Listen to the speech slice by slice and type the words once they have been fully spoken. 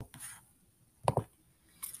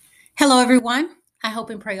Hello, everyone. I hope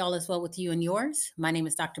and pray all is well with you and yours. My name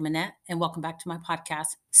is Dr. Manette, and welcome back to my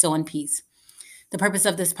podcast, Sow in Peace. The purpose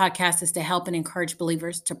of this podcast is to help and encourage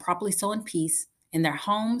believers to properly sow in peace in their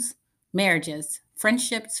homes, marriages,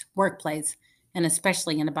 friendships, workplace, and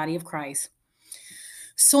especially in the body of Christ.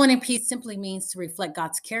 Sowing in peace simply means to reflect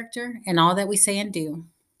God's character in all that we say and do.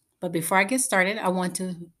 But before I get started, I want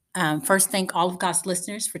to first thank all of God's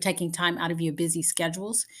listeners for taking time out of your busy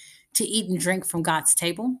schedules to eat and drink from God's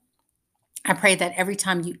table. I pray that every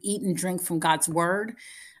time you eat and drink from God's word,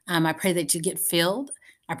 I pray that you get filled.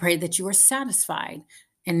 I pray that you are satisfied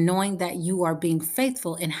and knowing that you are being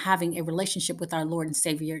faithful in having a relationship with our Lord and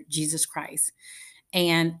Savior, Jesus Christ.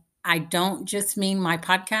 And I don't just mean my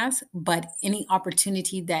podcast, but any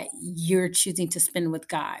opportunity that you're choosing to spend with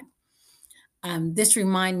God. This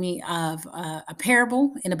remind me of a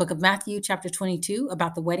parable in the book of Matthew, chapter 22,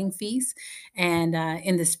 about the wedding feast. And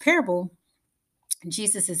in this parable,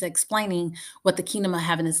 Jesus is explaining what the kingdom of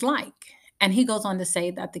heaven is like. And he goes on to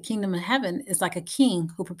say that the kingdom of heaven is like a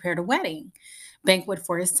king who prepared a wedding banquet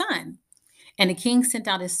for his son. And the king sent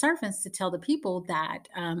out his servants to tell the people that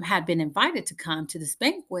had been invited to come to this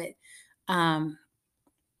banquet, um,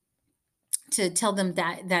 to tell them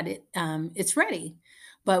that it's ready.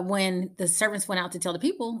 But when the servants went out to tell the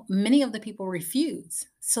people, many of the people refused.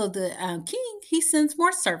 So the king, he sends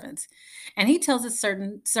more servants, and he tells his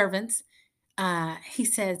certain servants, he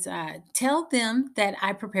says, tell them that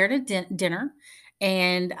I prepared a dinner,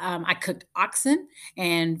 and I cooked oxen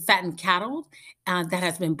and fattened cattle that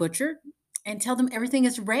has been butchered, and tell them everything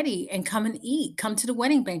is ready and come and eat, come to the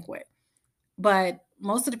wedding banquet. But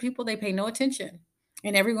most of the people, they pay no attention,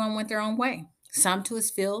 and everyone went their own way. Some to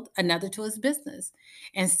his field, another to his business,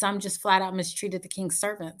 and some just flat out mistreated the king's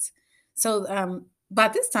servants. So by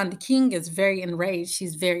this time, the king is very enraged.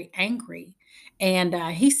 He's very angry. And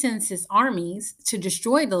he sends his armies to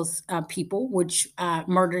destroy those people, which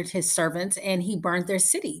murdered his servants, and he burned their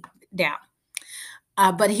city down.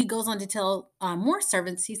 But he goes on to tell more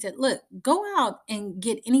servants, he said, look, go out and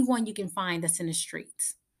get anyone you can find that's in the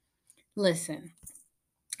streets. Listen,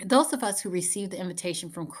 those of us who receive the invitation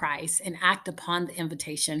from Christ and act upon the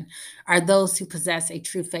invitation are those who possess a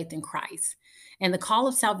true faith in Christ. And the call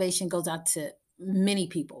of salvation goes out to many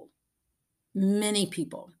people,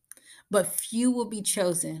 but few will be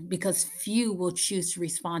chosen because few will choose to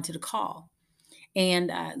respond to the call.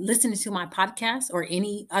 And listening to my podcast or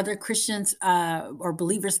any other Christians or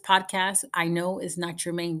believers podcast, I know is not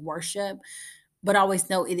your main worship, but always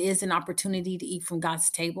know it is an opportunity to eat from God's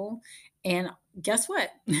table. And guess what?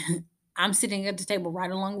 I'm sitting at the table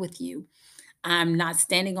right along with you. I'm not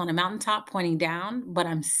standing on a mountaintop pointing down, but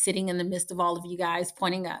I'm sitting in the midst of all of you guys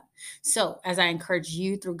pointing up. So, as I encourage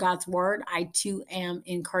you through God's word, I too am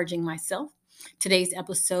encouraging myself. Today's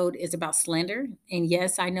episode is about slander. And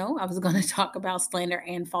yes, I know I was going to talk about slander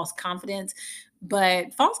and false confidence,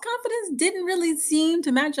 but false confidence didn't really seem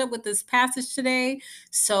to match up with this passage today.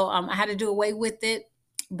 So I had to do away with it.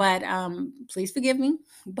 But please forgive me,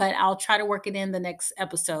 but I'll try to work it in the next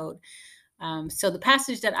episode. So the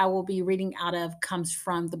passage that I will be reading out of comes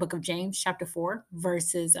from the book of James, chapter 4,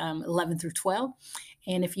 verses 11 through 12.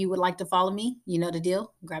 And if you would like to follow me, you know the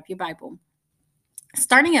deal. Grab your Bible.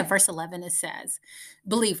 Starting at verse 11, it says,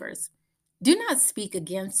 believers, do not speak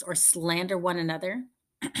against or slander one another.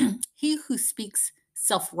 He who speaks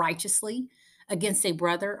self-righteously against a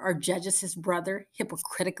brother or judges his brother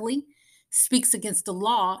hypocritically speaks against the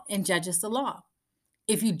law and judges the law.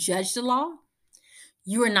 If you judge the law,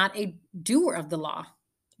 you are not a doer of the law,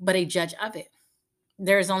 but a judge of it.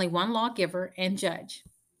 There is only one lawgiver and judge,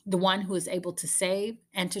 the one who is able to save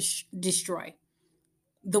and to destroy,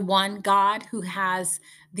 the one God who has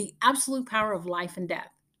the absolute power of life and death.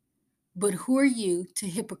 But who are you to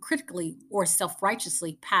hypocritically or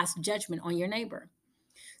self-righteously pass judgment on your neighbor?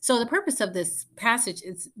 So the purpose of this passage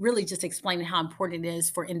is really just explaining how important it is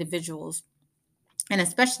for individuals, and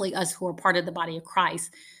especially us who are part of the body of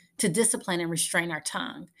Christ, to discipline and restrain our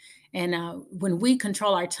tongue. And when we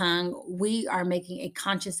control our tongue, we are making a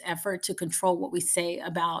conscious effort to control what we say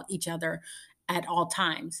about each other at all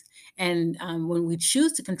times. And when we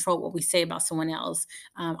choose to control what we say about someone else,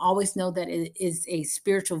 always know that it is a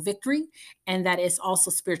spiritual victory and that it's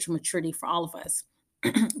also spiritual maturity for all of us.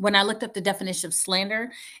 When I looked up the definition of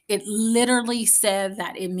slander, it literally said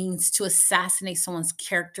that it means to assassinate someone's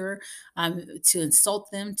character, to insult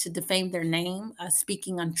them, to defame their name,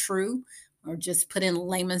 speaking untrue, or just put in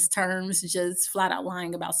layman's terms, just flat out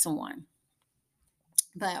lying about someone.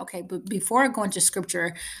 But before I go into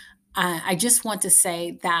scripture, I just want to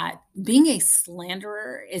say that being a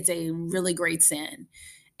slanderer is a really great sin.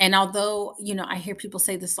 And although, I hear people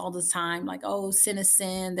say this all the time, like, oh, sin is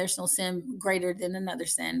sin, there's no sin greater than another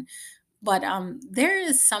sin. But there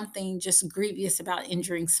is something just grievous about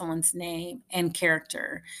injuring someone's name and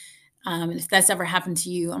character. And if that's ever happened to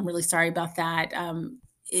you, I'm really sorry about that.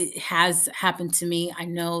 It has happened to me. I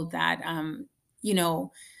know that, you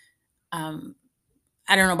know, um,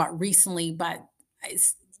 I don't know about recently, but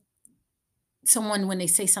it's, someone, when they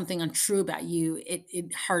say something untrue about you,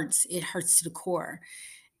 it hurts. It hurts to the core.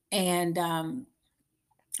 And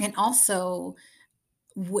also,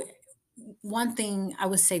 wh- one thing I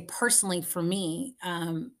would say personally for me,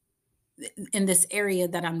 in this area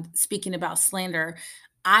that I'm speaking about, slander,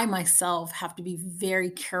 I myself have to be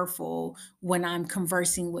very careful when I'm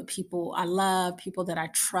conversing with people I love, people that I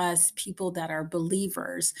trust, people that are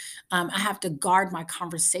believers. I have to guard my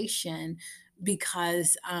conversation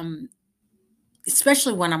because,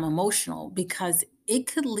 especially when I'm emotional, because it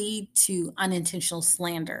could lead to unintentional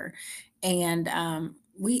slander. And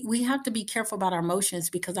we have to be careful about our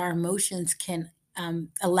emotions, because our emotions can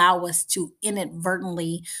allow us to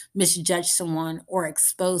inadvertently misjudge someone or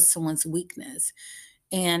expose someone's weakness.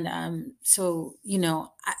 And so,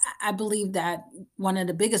 I believe that one of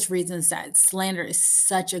the biggest reasons that slander is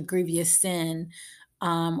such a grievous sin,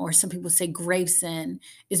 or some people say grave sin,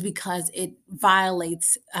 is because it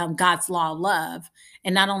violates God's law of love.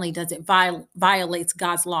 And not only does it violates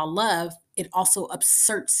God's law of love, it also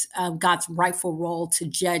asserts God's rightful role to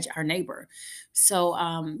judge our neighbor. So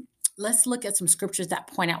let's look at some scriptures that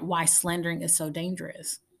point out why slandering is so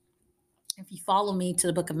dangerous. If you follow me to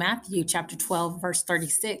the book of Matthew, chapter 12, verse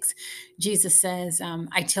 36, Jesus says,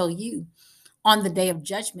 I tell you, on the day of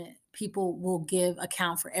judgment, people will give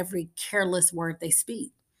account for every careless word they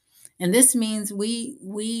speak. And this means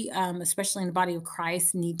we, especially in the body of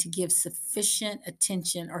Christ, need to give sufficient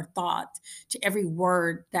attention or thought to every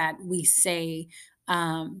word that we say,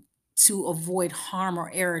 to avoid harm or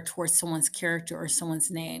error towards someone's character or someone's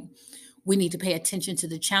name. We need to pay attention to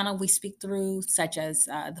the channel we speak through, such as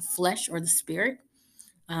the flesh or the spirit.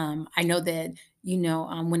 I know that,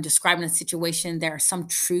 when describing a situation, there are some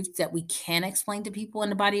truths that we can explain to people in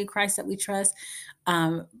the body of Christ that we trust,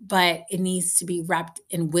 but it needs to be wrapped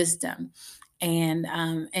in wisdom. And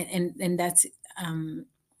that's, um,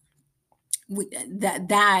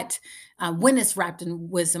 when it's wrapped in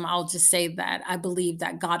wisdom, I'll just say that I believe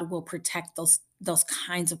that God will protect those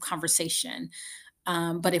kinds of conversation.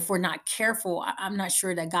 But if we're not careful, I'm not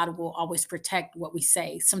sure that God will always protect what we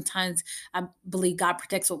say. Sometimes I believe God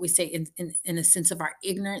protects what we say in a sense of our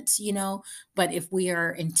ignorance, But if we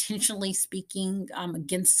are intentionally speaking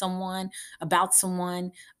against someone, about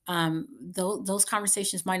someone, those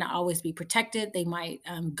conversations might not always be protected. They might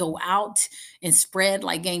go out and spread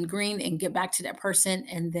like gangrene and get back to that person.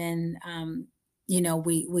 And then,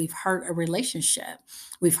 we've hurt a relationship,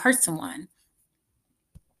 we've hurt someone.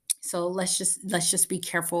 So let's just be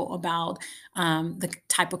careful about the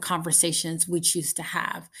type of conversations we choose to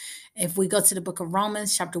have. If we go to the book of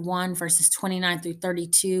Romans, chapter 1, verses 29 through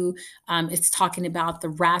 32, it's talking about the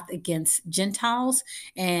wrath against Gentiles.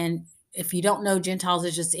 And if you don't know, Gentiles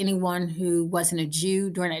is just anyone who wasn't a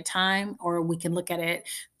Jew during that time, or we can look at it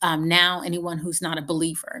now, anyone who's not a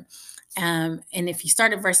believer. And if you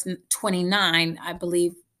start at verse 29, I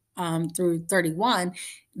believe, through 31,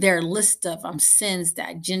 there are a list of sins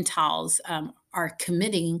that Gentiles are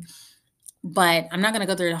committing. But I'm not going to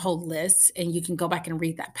go through the whole list, and you can go back and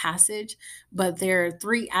read that passage. But there are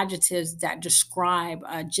three adjectives that describe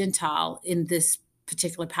a Gentile in this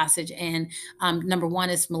particular passage. And number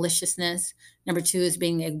one is maliciousness. Number two is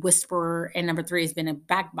being a whisperer. And number three is being a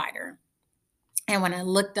backbiter. And when I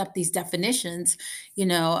looked up these definitions,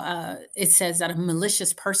 it says that a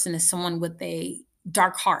malicious person is someone with a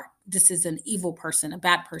dark heart. This is an evil person, a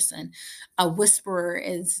bad person. A whisperer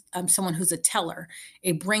is someone who's a teller,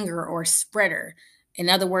 a bringer, or a spreader. In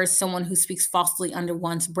other words, someone who speaks falsely under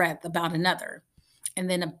one's breath about another. And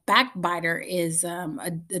then a backbiter is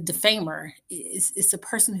a defamer. It's a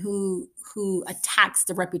person who attacks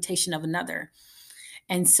the reputation of another.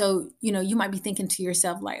 And so, you might be thinking to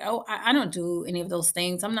yourself, like, oh, I don't do any of those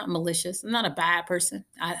things. I'm not malicious. I'm not a bad person.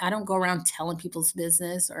 I don't go around telling people's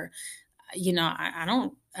business, or, I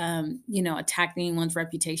don't, attack anyone's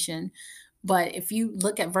reputation. But if you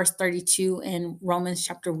look at verse 32 in Romans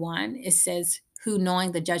chapter 1, it says, who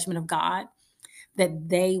knowing the judgment of God, that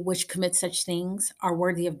they which commit such things are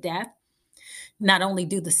worthy of death, not only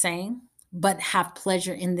do the same, but have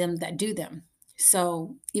pleasure in them that do them.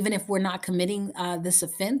 So even if we're not committing this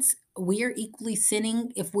offense, we are equally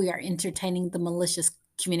sinning if we are entertaining the malicious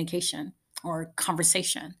communication or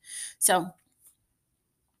conversation. So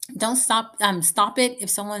Don't stop it if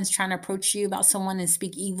someone's trying to approach you about someone and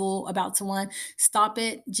speak evil about someone. Stop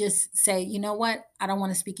it. Just say, you know what, I don't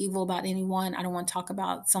want to speak evil about anyone. I don't want to talk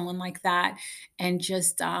about someone like that, and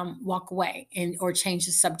just walk away, and or change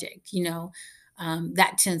the subject.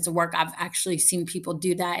 That tends to work. I've actually seen people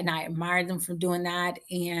do that, and I admire them for doing that.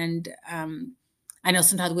 And I know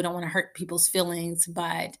sometimes we don't want to hurt people's feelings,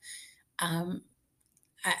 but um,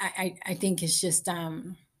 I think it's just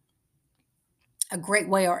a great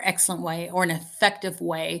way or excellent way or an effective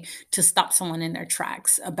way to stop someone in their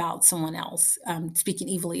tracks about someone else, speaking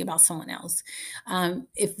evilly about someone else.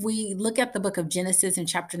 If we look at the book of Genesis in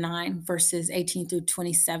chapter 9, verses 18 through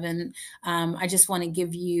 27, I just want to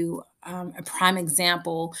give you a prime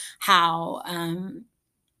example how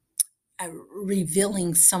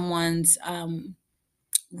revealing someone's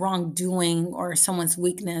wrongdoing or someone's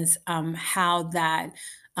weakness, how that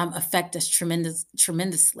affect us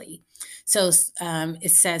tremendously. So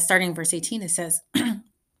it says, starting in verse 18, it says,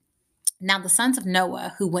 now the sons of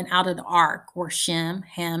Noah who went out of the ark were Shem,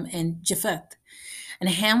 Ham, and Japheth. And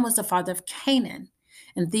Ham was the father of Canaan.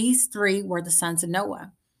 And these three were the sons of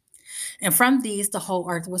Noah. And from these, the whole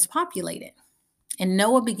earth was populated. And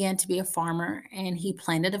Noah began to be a farmer, and he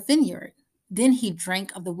planted a vineyard. Then he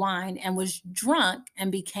drank of the wine and was drunk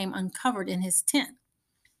and became uncovered in his tent.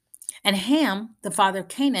 And Ham, the father of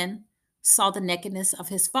Canaan, saw the nakedness of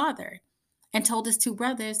his father and told his two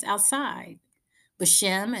brothers outside. But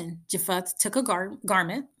Shem and Japheth took a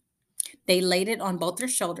garment, they laid it on both their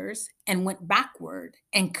shoulders, and went backward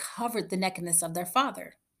and covered the nakedness of their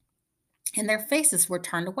father. And their faces were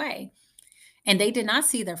turned away, and they did not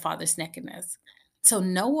see their father's nakedness. So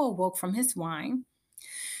Noah awoke from his wine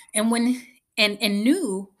and when and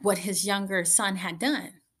knew what his younger son had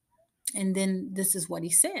done. And then this is what he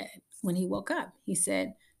said when he woke up. He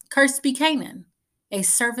said, cursed be Canaan, a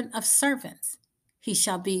servant of servants. He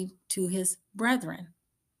shall be to his brethren.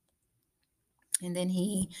 And then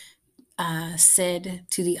he said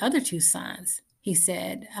to the other two sons, he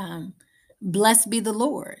said, blessed be the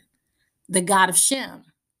Lord, the God of Shem,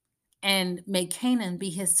 and may Canaan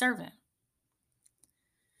be his servant.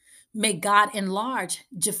 May God enlarge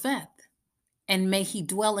Japheth, and may he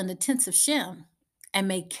dwell in the tents of Shem, and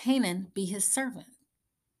may Canaan be his servant.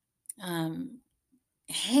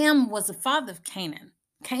 Ham was the father of Canaan.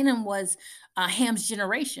 Canaan was Ham's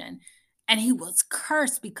generation, and he was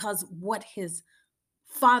cursed because what his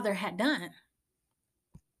father had done.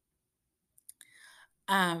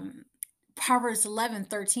 Proverbs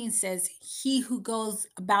 11:13 says, he who goes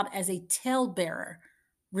about as a talebearer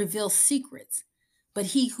reveals secrets, but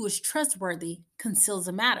he who is trustworthy conceals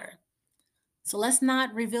a matter. So let's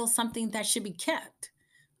not reveal something that should be kept.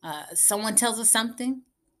 Someone tells us something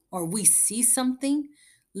or we see something,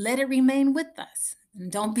 let it remain with us.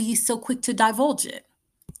 And don't be so quick to divulge it.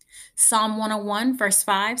 Psalm 101, verse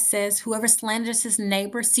 5 says, whoever slanders his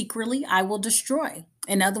neighbor secretly, I will destroy.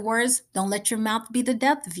 In other words, don't let your mouth be the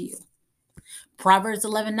death of you. Proverbs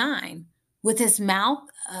 11:9, with his mouth,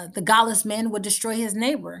 the godless man would destroy his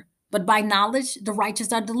neighbor, but by knowledge, the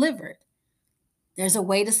righteous are delivered. There's a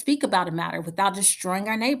way to speak about a matter without destroying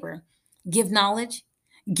our neighbor. Give knowledge,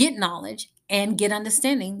 get knowledge, and get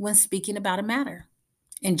understanding when speaking about a matter.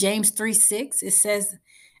 In James 3:6, it says,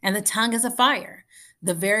 and the tongue is a fire,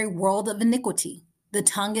 the very world of iniquity. The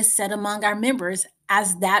tongue is set among our members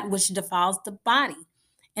as that which defiles the body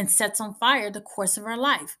and sets on fire the course of our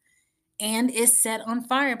life, and is set on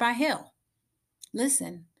fire by hell.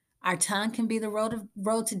 Listen, our tongue can be the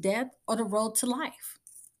road to death or the road to life.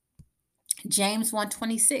 James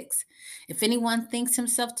 1:26, if anyone thinks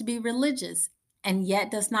himself to be religious and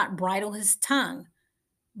yet does not bridle his tongue,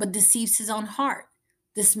 but deceives his own heart,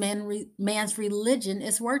 this man's religion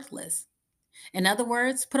is worthless. In other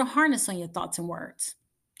words, put a harness on your thoughts and words.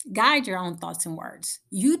 Guide your own thoughts and words.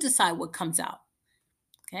 You decide what comes out.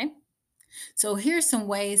 Okay? So here's some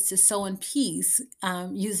ways to sow in peace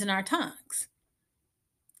using our tongues.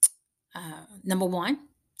 Number one,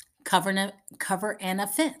 cover an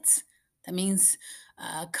offense. That means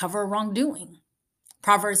cover wrongdoing.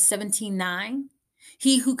 Proverbs 17:9,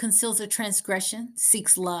 he who conceals a transgression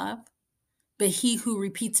seeks love, but he who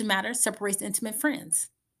repeats a matter separates intimate friends.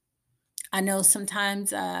 I know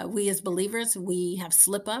sometimes we as believers, we have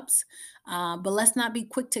slip ups, but let's not be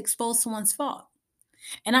quick to expose someone's fault.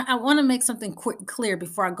 And I want to make something clear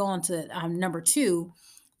before I go on to number two.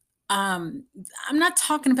 I'm not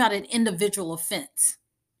talking about an individual offense.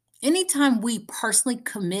 Anytime we personally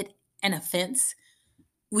commit an offense,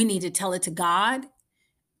 we need to tell it to God.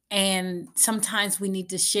 And sometimes we need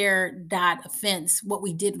to share that offense, what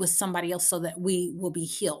we did with somebody else, so that we will be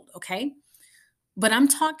healed. Okay. But I'm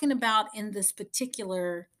talking about in this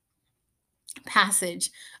particular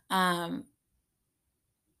passage, um,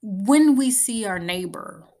 when we see our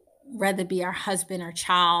neighbor, whether it be our husband, our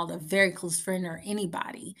child, a very close friend, or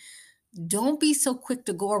anybody, don't be so quick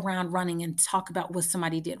to go around running and talk about what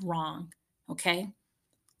somebody did wrong. Okay.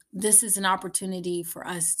 This is an opportunity for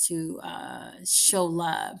us to show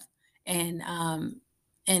love and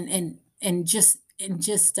and just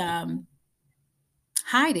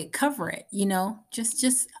hide it, cover it,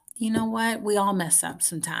 just you know what? We all mess up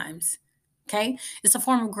sometimes. Okay? It's a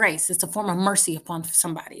form of grace. It's a form of mercy upon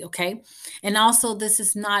somebody, okay? And also this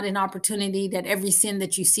is not an opportunity that every sin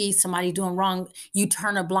that you see somebody doing wrong, you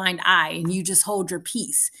turn a blind eye and you just hold your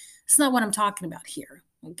peace. It's not what I'm talking about here.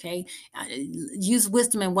 Okay. Use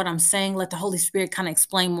wisdom in what I'm saying. Let the Holy Spirit kind of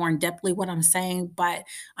explain more in depthly what I'm saying. But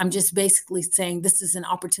I'm just basically saying this is an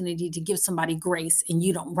opportunity to give somebody grace and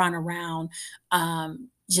you don't run around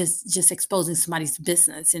just exposing somebody's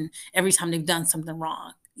business and every time they've done something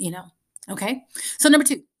wrong. Okay. So number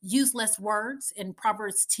two, use less words. In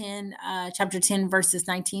Proverbs 10, chapter 10, verses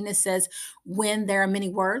 19, it says, when there are many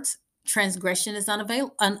words, transgression is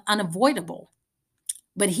unavoidable,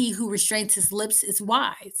 but he who restrains his lips is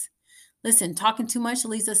wise. Listen, talking too much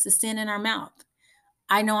leads us to sin in our mouth.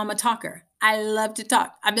 I know I'm a talker. I love to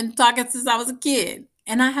talk. I've been talking since I was a kid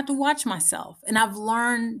and I have to watch myself. And I've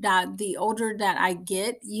learned that the older that I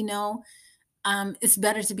get, it's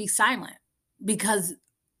better to be silent because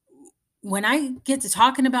when I get to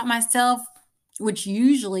talking about myself, which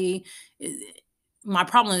usually my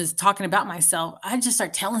problem is talking about myself, I just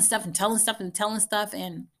start telling stuff and telling stuff and telling stuff.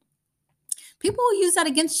 And people will use that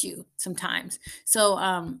against you sometimes. So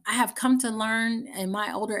I have come to learn in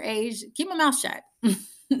my older age, keep my mouth shut.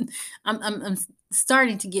 I'm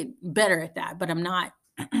starting to get better at that, but I'm not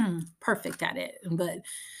perfect at it. But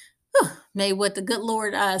may what the good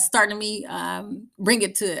Lord started me bring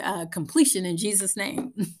it to completion in Jesus'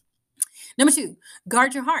 name. Number two,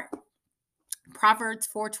 guard your heart. Proverbs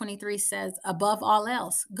 4:23 says, above all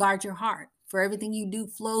else, guard your heart, for everything you do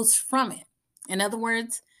flows from it. In other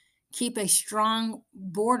words, keep a strong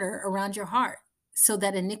border around your heart so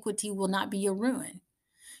that iniquity will not be your ruin.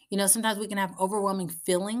 Sometimes we can have overwhelming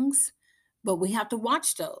feelings, but we have to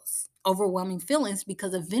watch those overwhelming feelings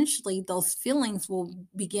because eventually those feelings will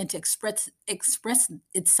begin to express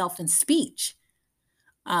itself in speech.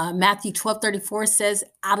 Matthew 12:34 says,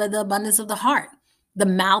 out of the abundance of the heart, the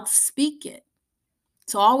mouth speak it.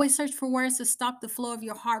 So always search for words to stop the flow of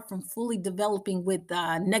your heart from fully developing with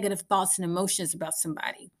negative thoughts and emotions about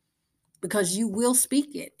somebody because you will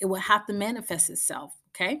speak it. It will have to manifest itself.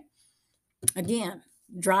 Okay. Again,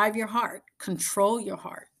 drive your heart, control your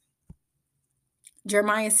heart.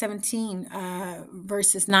 Jeremiah 17,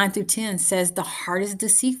 verses 9 through 10 says, the heart is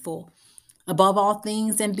deceitful above all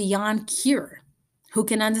things and beyond cure. Who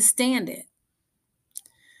can understand it?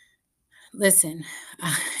 Listen,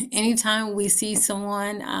 anytime we see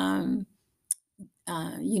someone,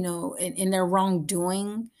 in their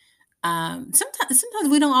wrongdoing, sometimes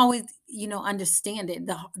we don't always, understand it.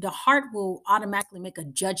 The heart will automatically make a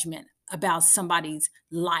judgment about somebody's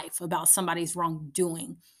life, about somebody's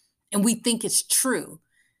wrongdoing, and we think it's true.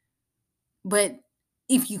 But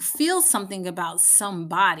if you feel something about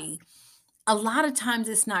somebody, a lot of times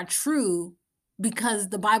it's not true because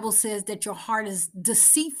the Bible says that your heart is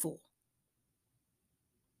deceitful.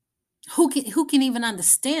 Who can even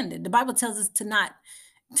understand it? The Bible tells us to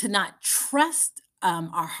not trust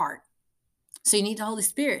our heart. So you need the Holy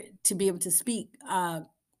Spirit to be able to speak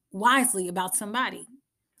wisely about somebody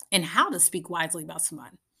and how to speak wisely about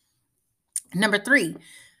somebody. Number three,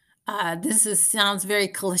 sounds very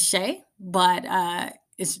cliche, but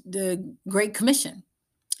it's the Great Commission.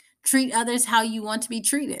 Treat others how you want to be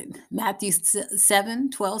treated. Matthew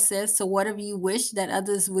 7:12 says, so whatever you wish that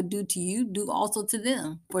others would do to you, do also to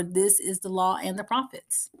them, for this is the law and the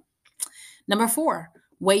prophets. Number four,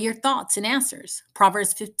 weigh your thoughts and answers.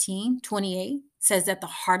 Proverbs 15:28 says that the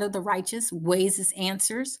heart of the righteous weighs its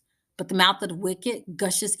answers, but the mouth of the wicked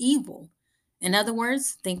gushes evil. In other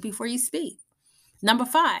words, think before you speak. Number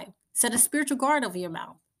five, set a spiritual guard over your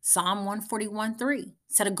mouth. Psalm 141:3.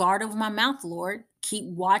 Set a guard over my mouth, Lord. Keep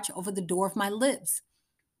watch over the door of my lips.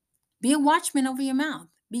 Be a watchman over your mouth.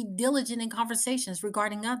 Be diligent in conversations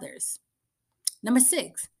regarding others. Number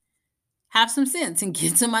six, have some sense and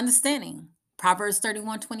get some understanding. Proverbs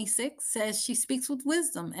 31:26 says she speaks with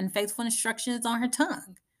wisdom and faithful instruction is on her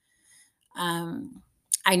tongue.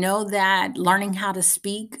 I know that learning how to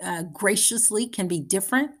speak graciously can be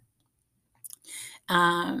different,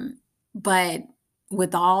 but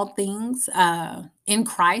with all things in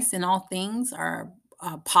Christ and all things are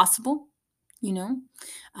possible. you know.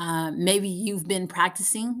 Maybe you've been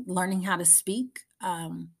practicing learning how to speak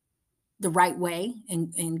the right way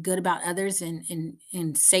and good about others,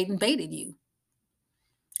 and Satan baited you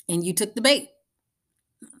and you took the bait.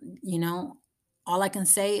 You know, all I can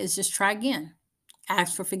say is just try again.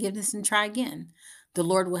 Ask for forgiveness and try again. The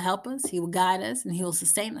Lord will help us, He will guide us, and He will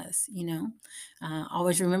sustain us.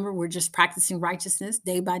 Always remember, we're just practicing righteousness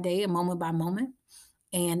day by day and moment by moment.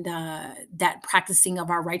 And that practicing of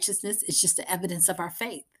our righteousness is just the evidence of our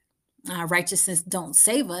faith. Righteousness don't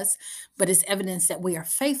save us, but it's evidence that we are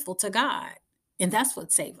faithful to God. And that's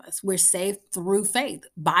what saves us. We're saved through faith,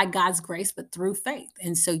 by God's grace, but through faith.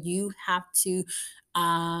 And so you have to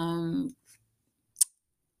um,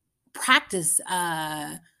 practice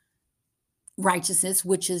righteousness,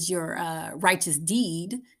 which is your righteous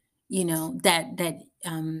deed, that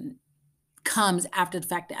comes after the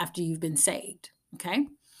fact, after you've been saved. Okay.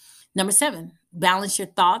 Number 7, balance your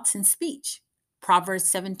thoughts and speech.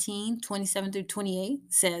 Proverbs 17:27-28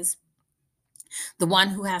 says, the one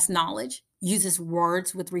who has knowledge uses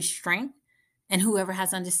words with restraint, and whoever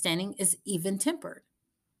has understanding is even tempered.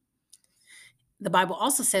 The Bible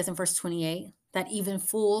also says in verse 28 that even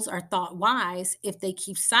fools are thought wise if they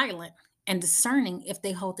keep silent, and discerning if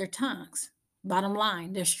they hold their tongues. Bottom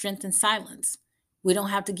line, there's strength in silence. We don't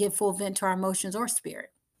have to give full vent to our emotions or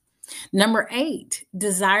spirit. Number 8,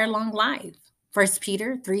 desire long life. 1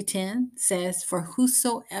 Peter 3:10 says, for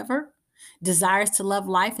whosoever desires to love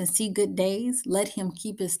life and see good days, let him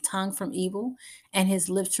keep his tongue from evil and his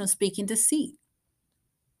lips from speaking deceit.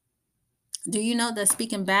 Do you know that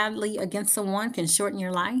speaking badly against someone can shorten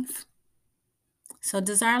your life? So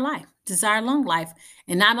desire life, desire long life,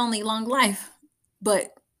 and not only long life,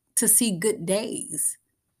 but to see good days.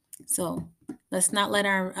 So let's not let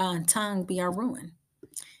our tongue be our ruin.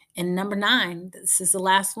 And number 9, this is the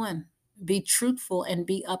last one, be truthful and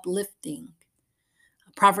be uplifting.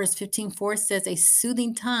 Proverbs 15:4 says, a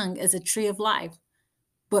soothing tongue is a tree of life,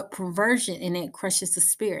 but perversion in it crushes the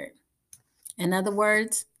spirit. In other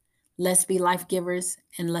words, let's be life givers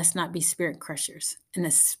and let's not be spirit crushers, and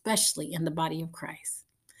especially in the body of Christ.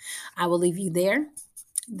 I will leave you there.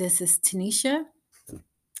 This is Tanisha,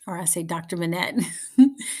 or I say Dr. Manette,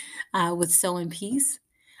 with Sow in Peace.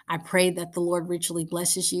 I pray that the Lord richly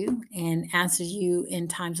blesses you and answers you in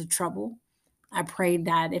times of trouble. I pray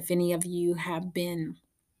that if any of you have been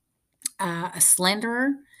a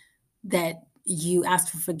slanderer, that you ask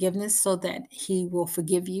for forgiveness so that He will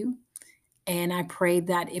forgive you. And I pray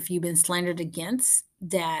that if you've been slandered against,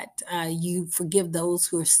 that you forgive those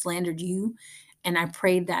who have slandered you. And I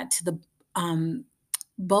pray that to the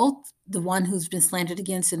both the one who's been slandered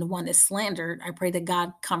against and the one that's slandered, I pray that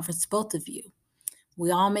God comforts both of you.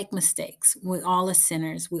 We all make mistakes. We all are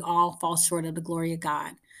sinners. We all fall short of the glory of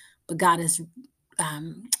God. But God is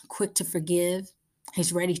quick to forgive.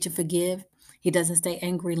 He's ready to forgive. He doesn't stay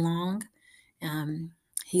angry long.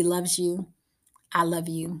 He loves you. I love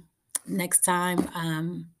you. Next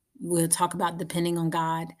time, we'll talk about depending on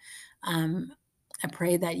God. I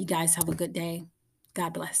pray that you guys have a good day.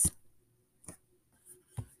 God bless.